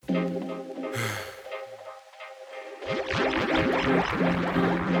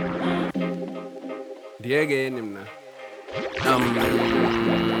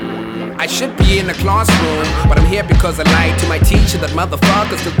I should be in the classroom, but I'm here because I lied to my teacher. That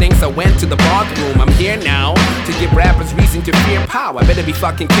motherfucker still thinks I went to the bathroom. I'm here now to give rappers reason to fear power. I better be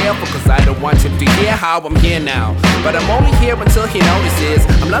fucking careful, cause I don't want him to hear how I'm here now. But I'm only here until he notices.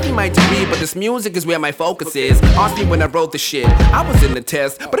 I'm loving my degree, but this music is where my focus is. Ask me when I wrote the shit, I was in the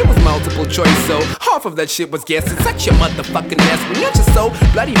test, but it was multiple choice, so half of that shit was guessing. Such a motherfucking mess when you're just so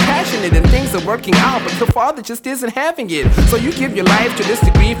bloody passionate and things are working out, but your father just isn't having it. So you give your life to this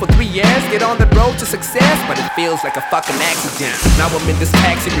degree for 3 years, get on the road to success, but it feels like a fucking accident. Now I'm in this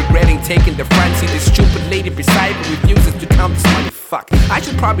taxi regretting taking the front seat. This stupid lady beside me refuses to count this money. Fuck, I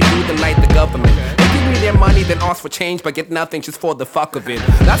should probably do them like the government. They give me their money, then ask for change, but get nothing just for the fuck of it.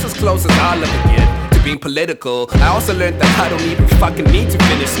 That's as close as I'll ever get to being political. I also learned that I don't even fucking need to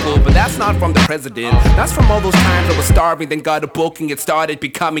finish school, but that's not from the president. That's from all those times I was starving, then got a book and it started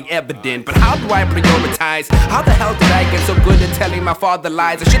becoming evident. But how do I prioritize? How the hell did I get so good at telling my father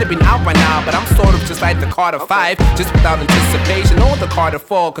lies? I should have been out by now, but I'm sort of just like the Carter 5, just without anticipation, or the Carter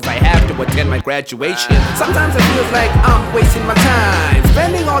 4, cause I have to attend my graduation. Sometimes it feels like I'm wasting my time,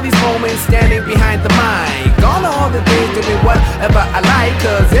 spending all these moments standing behind the mic. Gone are all the days doing whatever I like,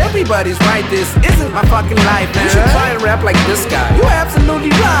 cause everybody's right, this isn't my fucking life, man. You should try and rap like this guy. You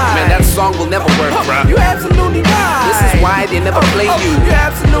absolutely right. Man, that song will never work, bruh. You absolutely right. This is why they never play you. You're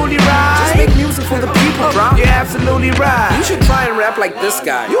absolutely right. Just make music for the people, bruh. You're absolutely right. You should try and rap like this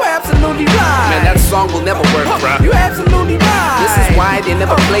guy. You absolutely right. Man, that song will never work, bruh. You absolutely right. This is why they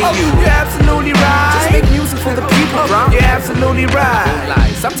never play you. You're absolutely right. Just make music for the people, bruh. You're absolutely right. Don't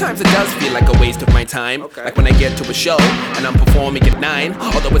lie. Sometimes it does feel like a waste of my time. Like when I get to a show and I'm performing at 9,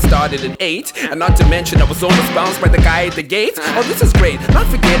 although it started at 8, and not to mention I was almost bounced by the guy at the gate. Oh, this is great, not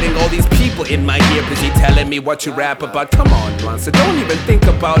forgetting all these people in my ear busy telling me what you rap about. Come on, Wansta, don't even think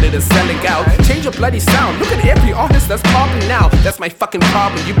about it as selling out. Change your bloody sound, look at every artist that's popping now. That's my fucking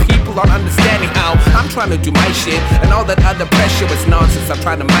problem, you people aren't understanding how I'm trying to do my shit, and all that other pressure is nonsense. I'm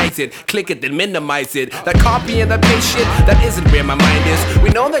trying to mice it, click it, then minimize it. That copy and that paste shit, that isn't where my mind is. We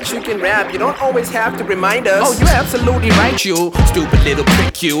know that you can rap, you don't always have to remind us. Oh, you're absolutely right, you stupid little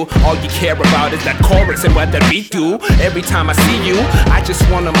prick, you. All you care about is that chorus and what that beat do. Every time I see you, I just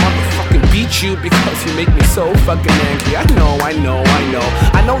wanna motherfucking beat you, because you make me so fucking angry. I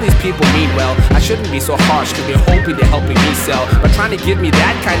know these people mean well. I shouldn't be so harsh, cause they're hoping they're helping me sell, but trying to give me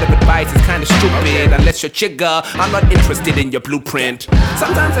that kind of advice is kinda stupid. Unless you're chigga, I'm not interested in your blueprint.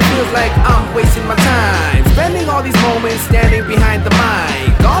 Sometimes it feels like I'm wasting my time, spending all these moments standing behind the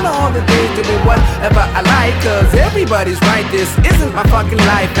mic. Gone are all the days doing whatever I like, cause everybody's right, this isn't my fucking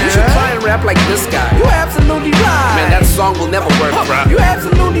life, man. You should try and rap like this guy. You absolutely right. Man, that song will never work, bruh. You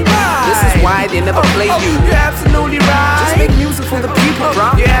absolutely right. This is why they never play you. You're absolutely right. Just make music for the people,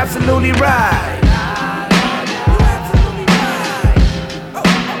 bruh. You're absolutely right.